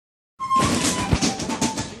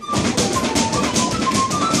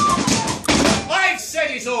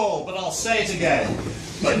say it again,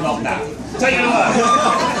 but not now. Take it away.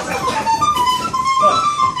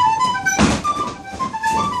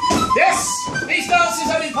 Yes, these dances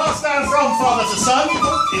have been passed down from father to son,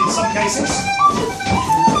 in some cases.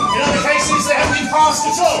 In other cases, they haven't been passed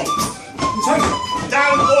at all.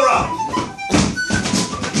 Down or up.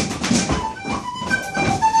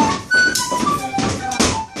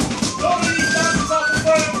 Normally these dances are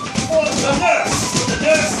performed for the nurse. The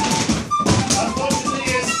nurse, unfortunately,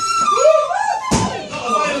 is not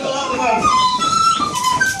available at the moment.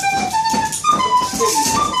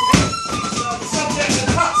 She's the subject of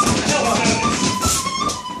cuts in the health service.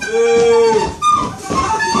 Boo!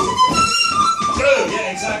 Boo, yeah,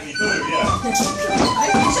 exactly, boo, yeah.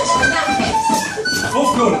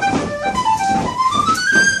 Fourth corner.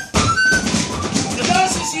 The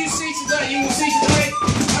dances you will see today,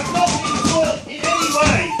 have not been taught in any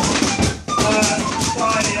way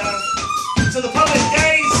to the public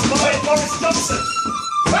gaze by Boris Johnson.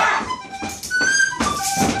 Ah!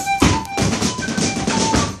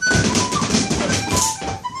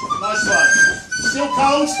 Nice one. Still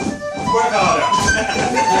cold? Work harder.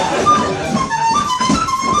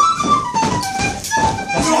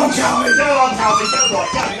 Go on, Calvin! Go on, Calvin! Go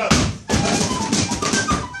right, go!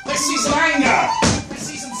 Let's see some anger! Let's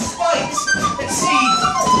see some spite! Let's see...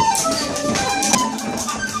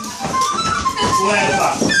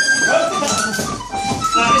 whatever.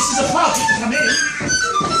 This is a pub, you can come in.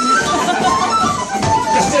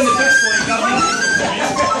 Just doing the best for you, Calvin.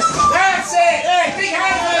 That's it! Hey, big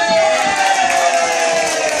hand!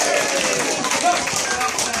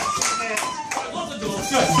 Lock the door.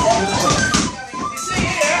 Good.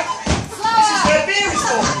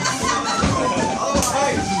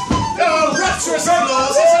 Rapturous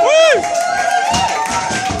applause!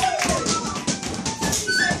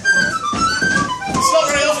 It's not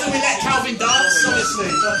very often we let Calvin dance, honestly.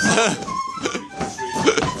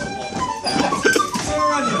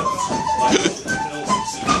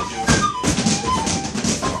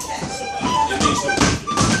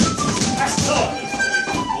 That's Tom.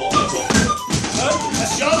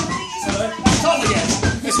 That's John. That's Tom again.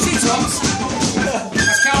 There's two Toms.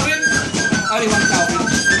 That's Calvin. Only one Calvin.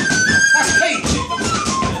 That's Pete!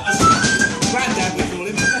 Grandad, we call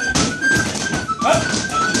him.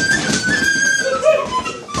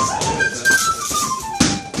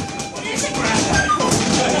 He's a grandad.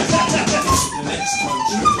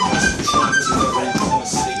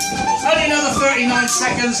 Only another 39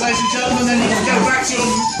 seconds, ladies and gentlemen, then you can go back to your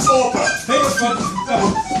torpor.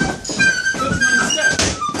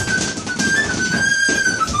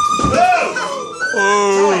 Whoa!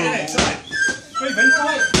 Try it, innit?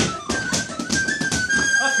 Try it.